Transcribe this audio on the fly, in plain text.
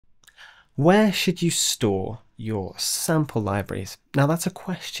Where should you store your sample libraries? Now that's a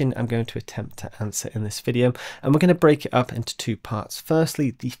question I'm going to attempt to answer in this video, and we're going to break it up into two parts.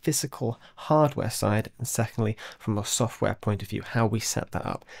 Firstly, the physical hardware side, and secondly, from a software point of view, how we set that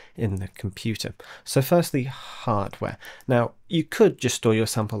up in the computer. So firstly, hardware. Now you could just store your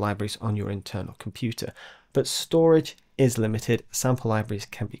sample libraries on your internal computer, but storage is limited. Sample libraries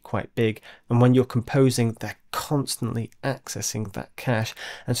can be quite big, and when you're composing, they're constantly accessing that cache,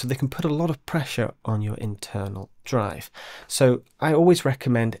 and so they can put a lot of pressure on your internal drive. So I always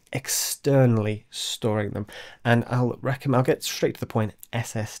recommend externally storing them, and I'll get straight to the point,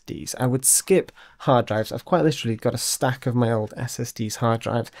 SSDs. I would skip hard drives. I've quite literally got a stack of my old SSDs, hard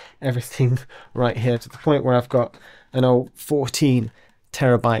drives, everything right here, to the point where I've got an old 14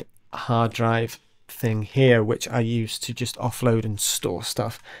 terabyte hard drive thing here, which I use to just offload and store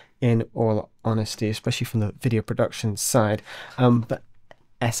stuff, in all honesty, especially from the video production side. But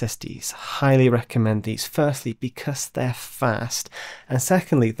SSDs, highly recommend these, firstly because they're fast, and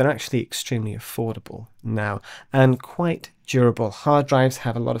secondly they're actually extremely affordable now and quite durable. Hard drives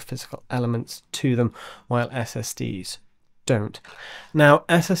have a lot of physical elements to them, while SSDs don't. Now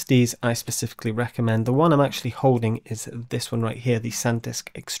SSDs I specifically recommend, the one I'm actually holding is this one right here, the SanDisk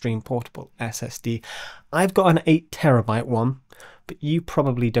Extreme Portable SSD. I've got an 8 terabyte one, but you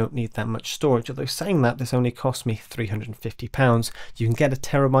probably don't need that much storage, although saying that, this only cost me £350. You can get a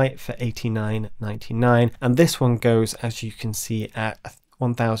terabyte for $89.99, and this one goes, as you can see, at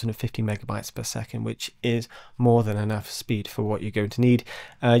 1050 megabytes per second, which is more than enough speed for what you're going to need.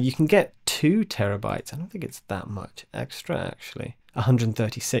 You can get 2 terabytes. I don't think it's that much extra, actually.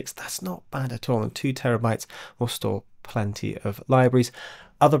 136, that's not bad at all, and 2 terabytes will store plenty of libraries.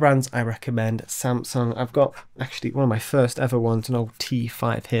 Other brands I recommend, Samsung. I've got actually one of my first ever ones, an old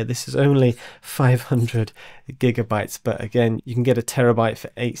T5 here. This is only 500 gigabytes, but again, you can get a terabyte for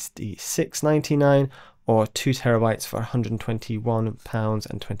 $86.99 or 2 terabytes for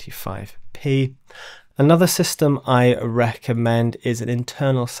 £121.25. Another system I recommend is an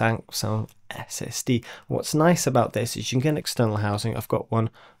internal Samsung SSD. What's nice about this is you can get external housing. I've got one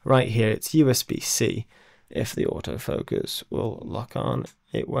right here. It's USB-C. If the autofocus will lock on,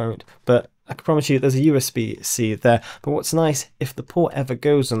 it won't, but I can promise you there's a USB-C there. But what's nice, if the port ever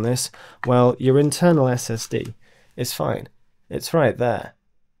goes on this, well, your internal SSD is fine. It's right there.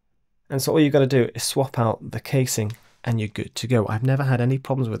 And so all you've got to do is swap out the casing and you're good to go. I've never had any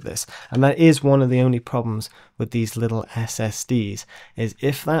problems with this. And that is one of the only problems with these little SSDs, is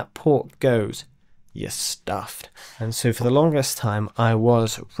if that port goes, you're stuffed. And so for the longest time, I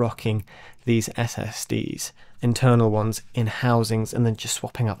was rocking these SSDs, internal ones, in housings, and then just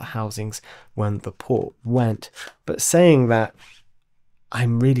swapping out the housings when the port went. But saying that,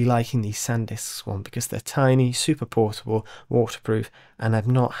 I'm really liking these SanDisk one because they're tiny, super portable, waterproof, and I've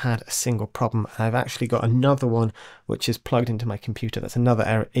not had a single problem. I've actually got another one which is plugged into my computer. That's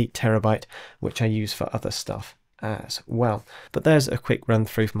another 8 terabyte, which I use for other stuff as well. But there's a quick run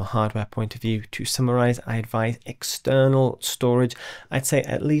through from a hardware point of view. To summarize, I advise external storage. I'd say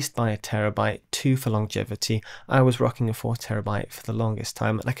at least buy a terabyte, 2 for longevity. I was rocking a 4 terabyte for the longest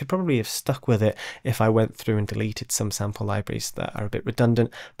time, and I could probably have stuck with it if I went through and deleted some sample libraries that are a bit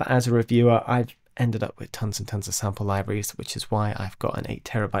redundant. But as a reviewer, I've ended up with tons and tons of sample libraries, which is why I've got an 8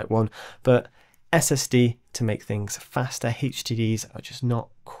 terabyte one. But SSD to make things faster, HDDs are just not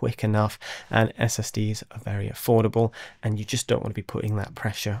quick enough, and SSDs are very affordable, and you just don't want to be putting that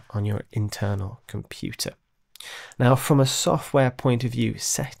pressure on your internal computer. Now, from a software point of view,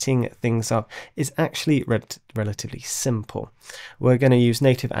 setting things up is actually relatively simple. We're going to use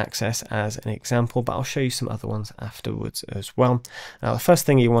native access as an example, but I'll show you some other ones afterwards as well. Now, the first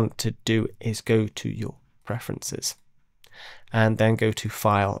thing you want to do is go to your preferences, and then go to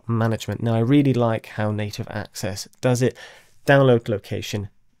file management. Now I really like how native access does it. Download location.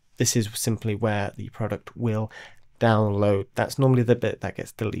 This is simply where the product will download. That's normally the bit that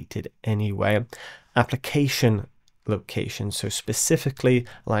gets deleted anyway. Application location, so specifically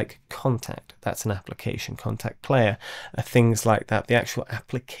like Kontakt, that's an application, Kontakt player, things like that. The actual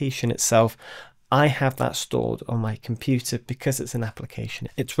application itself, I have that stored on my computer because it's an application.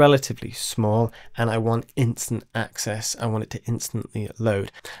 It's relatively small and I want instant access. I want it to instantly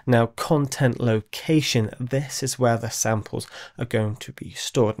load. Now, content location, this is where the samples are going to be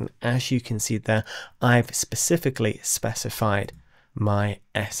stored. And as you can see there, I've specifically specified my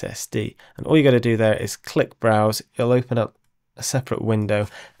SSD. And all you got to do there is click browse. It'll open up a separate window.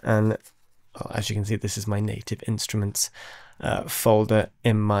 And well, as you can see, this is my native instruments folder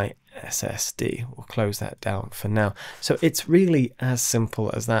in my SSD. We'll close that down for now. So it's really as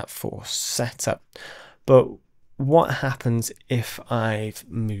simple as that for setup. But what happens if I've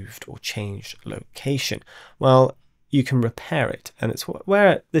moved or changed location? Well, you can repair it, and it's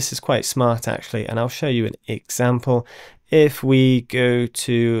where this is quite smart actually, and I'll show you an example. If we go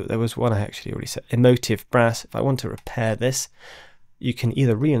to, there was one I actually already said, emotive brass. If I want to repair this, you can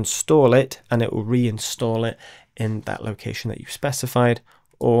either reinstall it and it will reinstall it in that location that you've specified,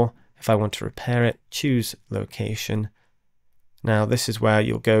 or if I want to repair it, choose location. Now this is where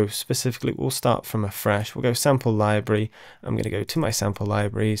you'll go specifically, we'll start from afresh, we'll go sample library, I'm going to go to my sample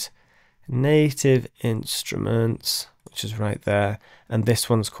libraries, native instruments, which is right there, and this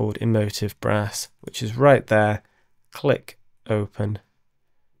one's called emotive brass, which is right there. Click open,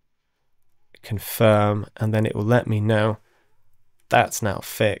 confirm, and then it will let me know that's now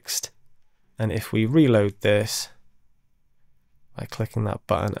fixed. And if we reload this by clicking that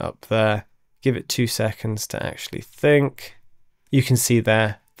button up there, give it 2 seconds to actually think, you can see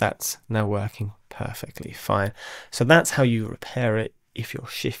there that's now working perfectly fine. So that's how you repair it if you're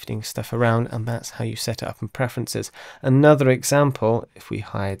shifting stuff around, and that's how you set it up in preferences. Another example, if we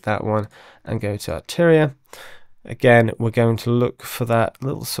hide that one and go to Arteria, again we're going to look for that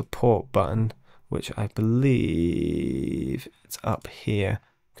little support button, which I believe it's up here.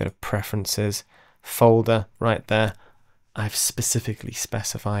 Go to preferences, folder, right there. I've specifically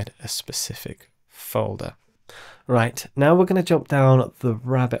specified a specific folder. Right, now we're going to jump down the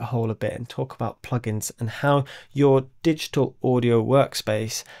rabbit hole a bit and talk about plugins and how your digital audio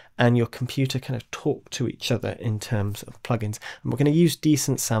workspace and your computer kind of talk to each other in terms of plugins. And we're going to use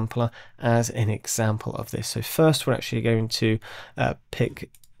DecentSampler as an example of this. So first we're actually going to pick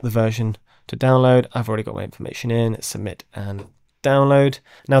the version to download. I've already got my information in, submit and download.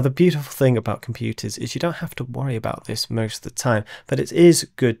 Now the beautiful thing about computers is you don't have to worry about this most of the time, but it is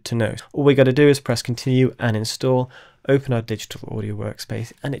good to know. All we got to do is press continue and install, open our digital audio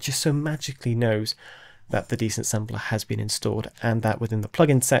workspace, and it just so magically knows that the DecentSampler has been installed and that within the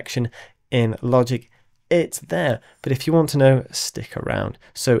plugin section in Logic it's there. But if you want to know, stick around.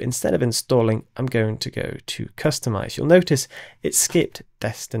 So instead of installing, I'm going to go to customize. You'll notice it skipped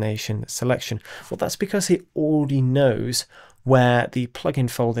destination selection. Well, that's because it already knows where the plugin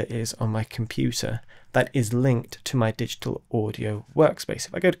folder is on my computer that is linked to my digital audio workspace.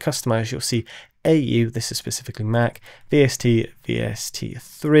 If I go to customize, you'll see AU, this is specifically Mac, VST,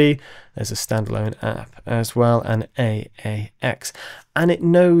 VST3, there's a standalone app as well, and AAX. And it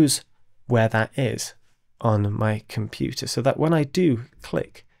knows where that is on my computer, so that when I do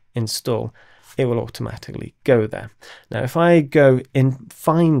click install, it will automatically go there. Now if I go in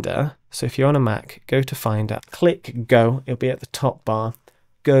Finder, so if you're on a Mac, go to Finder, click go, it'll be at the top bar,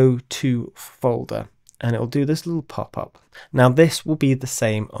 go to folder, and it'll do this little pop-up. Now this will be the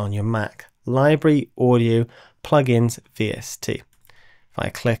same on your Mac, library, audio, plugins, VST. If I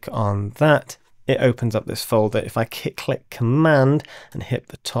click on that, it opens up this folder. If I click command and hit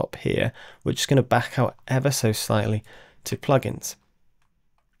the top here, we're just going to back out ever so slightly to plugins.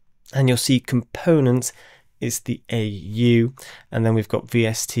 And you'll see components is the AU, and then we've got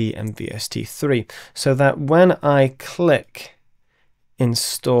VST and VST3. So that when I click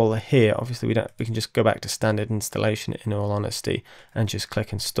install here, obviously we can just go back to standard installation in all honesty and just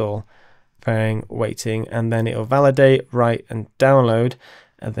click install, preparing, waiting, and then it'll validate, write and download.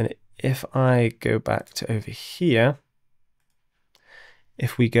 And then if I go back to over here,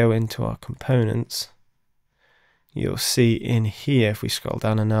 if we go into our components, you'll see in here, if we scroll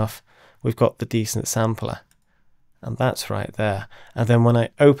down enough, we've got the DecentSampler, and that's right there. And then when I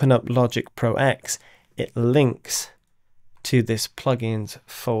open up Logic Pro X, it links to this plugins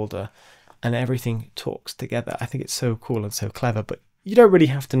folder and everything talks together. I think it's so cool and so clever, but you don't really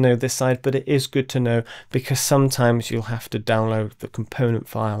have to know this side, but it is good to know because sometimes you'll have to download the component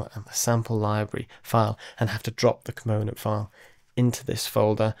file and the sample library file and have to drop the component file into this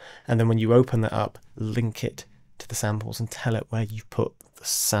folder. And then when you open that up, link it to the samples and tell it where you put the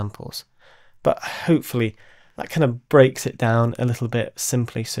samples. But hopefully that kind of breaks it down a little bit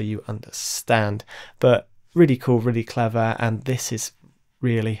simply so you understand. But really cool, really clever, and this is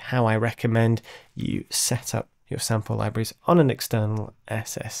really how I recommend you set up your sample libraries on an external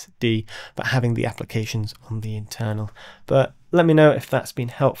SSD, but having the applications on the internal. But let me know if that's been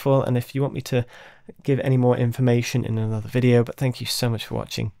helpful and if you want me to give any more information in another video. But thank you so much for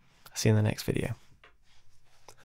watching. I'll see you in the next video.